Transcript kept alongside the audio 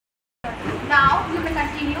Now you may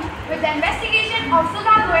continue with the investigation of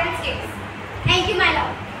Student Performing Skit. Thank you, my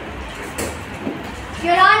lord.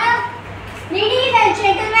 Your Honor, ladies and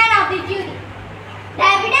gentlemen of the jury, the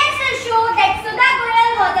evidence will show that Sudha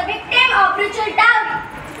Goyal was a victim of ritual dowry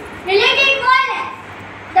related violence.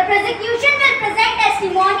 The prosecution will present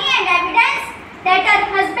testimony and evidence that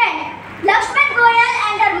her husband Lakshman Goyal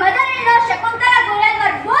and her mother-in-law Shakuntala Goyal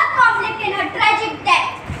were both complicit in her tragic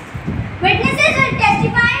death. Witnesses will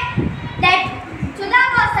testify that Sudha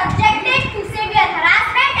was subjected to severe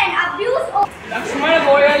harassment and abuse of Lakshman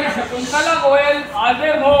Goyal, Shakuntala Goyal,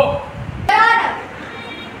 हाजिर हो. Your Honor,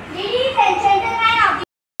 ladies and gentlemen of the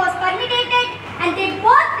was permitted and they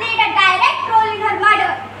both played a direct role in her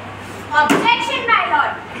murder. Objection, my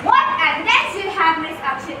lord. What evidence you have, Miss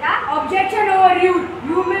Akshita? Objection overruled.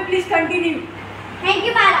 You may please continue. Thank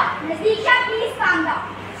you, my lord. Ms. Deeksha, please calm down.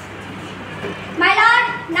 My lord,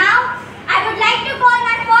 now I would like to call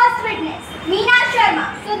my first witness, Meena Sharma,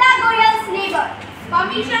 Sudha Goyal's neighbor.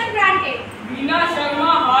 Permission granted. Meena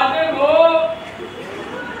Sharma हाजिर हो.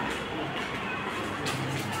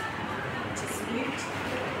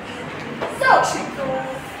 So,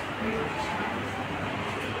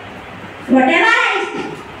 whatever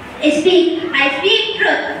I speak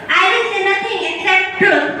truth. I will say nothing except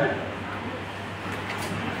truth.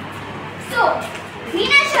 So,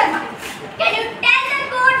 Meena Sharma, can you tell the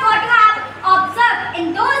court what you have observed in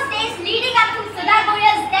those days leading up to Sudha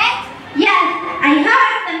Goyal's death? Yes, I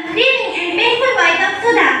heard some screaming and painful voice of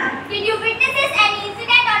Sudha. Did you witness any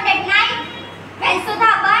incident on that night when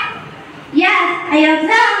Sudha burned? Yes, I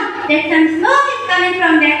observed that some smoke is coming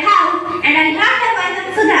from their house and I heard the voice of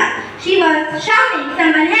Sudha. She was shouting,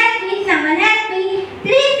 "Someone help me, someone help me,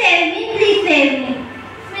 please save me, please save me."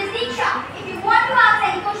 Ms. Deeksha, if you want to ask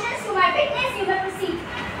any questions to my witness, you may proceed.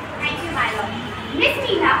 Thank you, my lord. Miss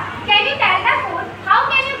Meena, can you tell the court how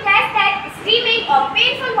can you guess that screaming or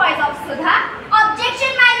painful voice of Sudha?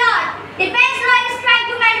 Objection, my lord. Defense lawyer is trying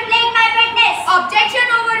to manipulate my witness. Objection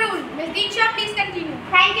overruled. Miss Deeksha, please continue.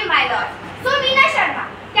 Thank you, my lord. So, Meena Sharma,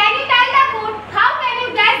 can you tell the court how can you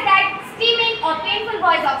guess that screaming or painful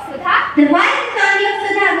voice of Sudha? The voice is only of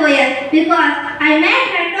Sudha Goyal because I met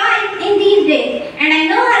her twice in these days and I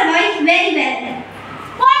know her voice very well.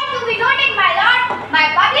 Point to be noted, my lord. My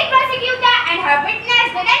public prosecutor and her witness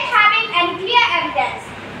didn't having any clear evidence.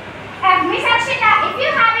 Miss Akshita, if you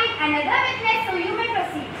having another witness, so you may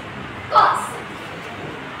proceed. Of course.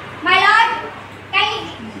 My lord, can you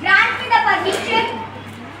grant me the permission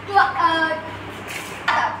to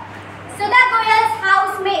Sudha Goyal's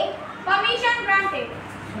housemaid? Permission granted.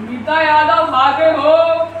 Sunita Yadav हाजिर हो.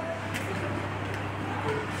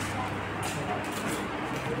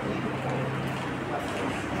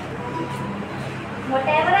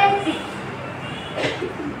 Whatever I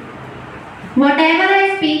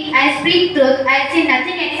speak truth. I say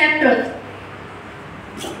nothing except truth.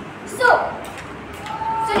 So,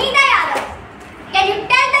 Sunita Yadav, can you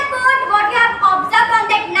tell the court what you have observed on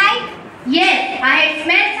that night? Yes, I had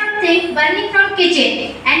smelled something burning from kitchen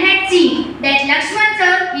and had seen that Lakshman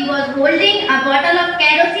sir, he was holding a bottle of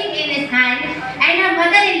kerosene in his hand and her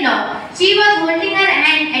mother-in-law, she was holding her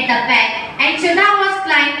hand at the back and Sudha was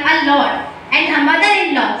crying a lot and her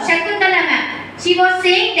mother-in-law, Shakuntala ma'am, she was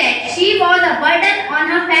saying that she was a burden on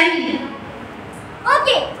her family.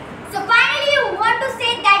 Okay, so finally you want to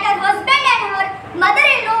say that her husband and her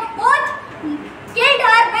mother-in-law both killed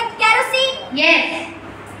her with kerosene? Yes.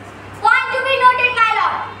 Point to be noted, my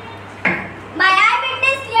lord. My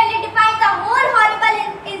eyewitness clearly defines the whole horrible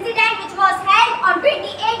incident which was held on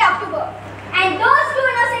 28 October. And those two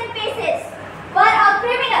innocent faces were a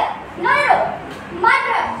criminal,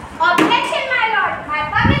 murder. Objection, my lord. My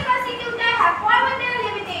public prosecutor have followed their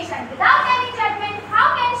limitation. Without any judgment, how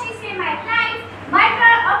can she say my client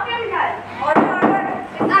murderer or criminal? Order.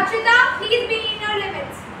 Miss Akshita, please be in your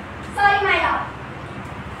limits. Sorry, my lord.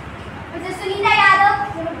 Mrs. Sunita Yadav,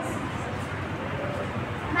 you may proceed.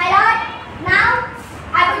 My lord, now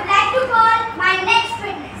I would like to call my next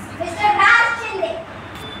witness, Mr. Raj Shinde.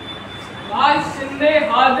 राज शिंदे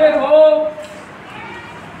हाजिर हो.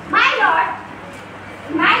 My lord,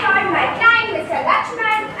 my client Mr.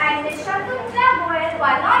 Lakshman and Ms. Shakuntala Goyal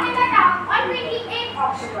were not in the town on 28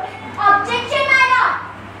 October. Objection, my lord.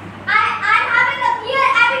 I am having a clear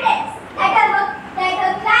evidence that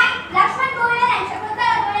her client Lakshman Goyal and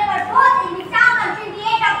Shakuntala Goyal were both in the town on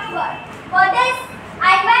 28 October. For this,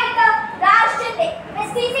 I invite the Raj Shinde with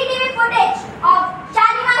CCTV footage of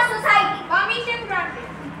Shalimar Society. Permission granted.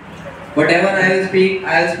 Whatever I will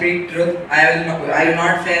speak truth. I will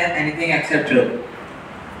not say anything except truth.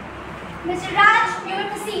 Mr. Raj, you will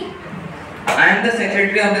proceed. I am the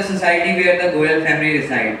secretary of the society where the Goyal family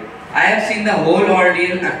reside. I have seen the whole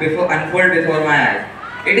ordeal unfold before my eyes.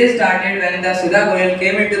 It started when the Sudha Goyal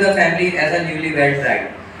came into the family as a newlywed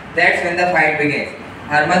bride. That's when the fight began.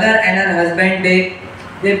 Her mother and her husband,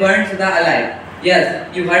 they burned Sudha alive.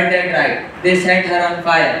 Yes, you heard that right. They set her on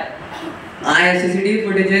fire. I have CCTV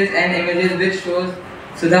footages and images which shows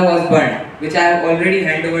Sudha was burned, which I have already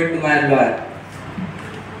handed over to my lawyer.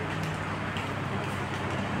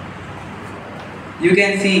 You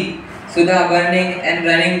can see Sudha burning and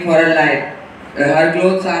running for her life. Her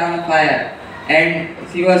clothes are on fire and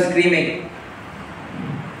she was screaming.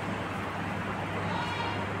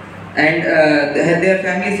 And their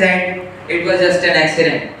family said it was just an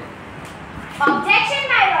accident. Objection,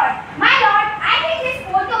 my lord. My lord, I think his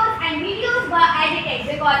photos and videos were edited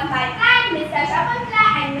because my client, Mr.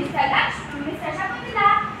 Shakuntala and Mr.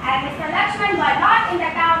 Lakshman were not in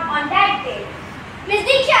the town on that day. Miss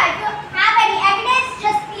Diksha, if you have any evidence,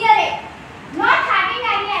 just clear it. Not having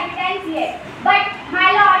any evidence yet. But,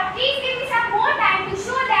 my lord, please give me some more time to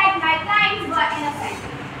show that my clients were innocent.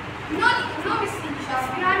 No, Miss Diksha.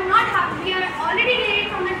 We are already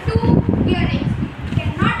delayed from the 2 hearings. We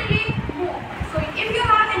cannot delay more. So, if you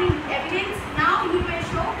have any evidence, now you will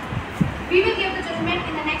show. We will give the judgment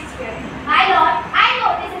in the next hearing. My lord, I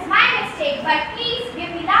know this is my mistake, but please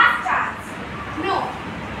give me last chance. No.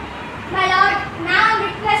 My lord, now I'm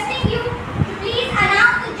requesting you to please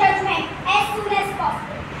announce the judgment as soon as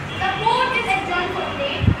possible. The court is adjourned for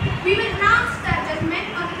today. We will announce the judgment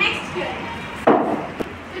on the next hearing.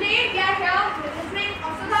 Today we are here for the judgment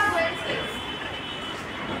of Sudha Goyal's case.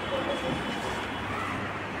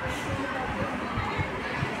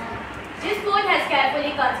 This court has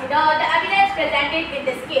carefully considered the evidence presented in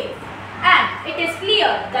this case, and it is clear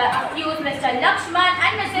the accused Mr. Lakshman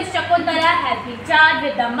and Mrs. Shakuntala have been charged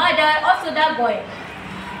with the murder of Sudha Goyal.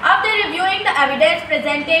 After reviewing the evidence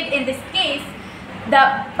presented in this case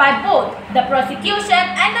by both the prosecution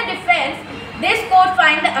and the defense, this court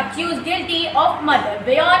finds the accused guilty of murder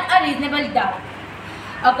beyond a reasonable doubt.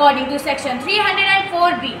 According to section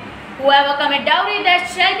 304B, whoever commit dowry that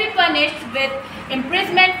shall be punished with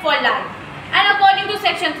imprisonment for life. And according to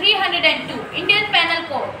section 302 Indian Penal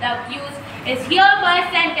Code, the accused is hereby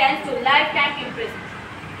sentenced to lifetime imprisonment.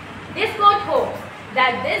 This court hopes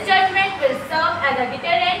that this judgment will serve as a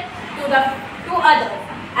deterrent to others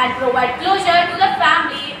and provide closure to the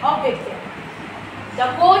family of victim.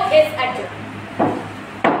 The court is adjourned.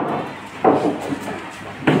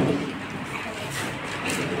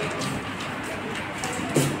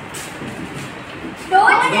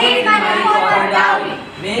 Don't take money for dowry.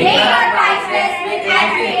 Make your priceless with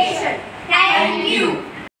education. Thank you.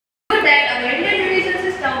 That our Indian judicial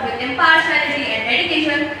system with impartiality and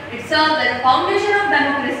dedication, it serves as a foundation of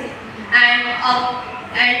democracy and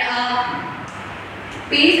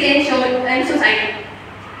peace in society.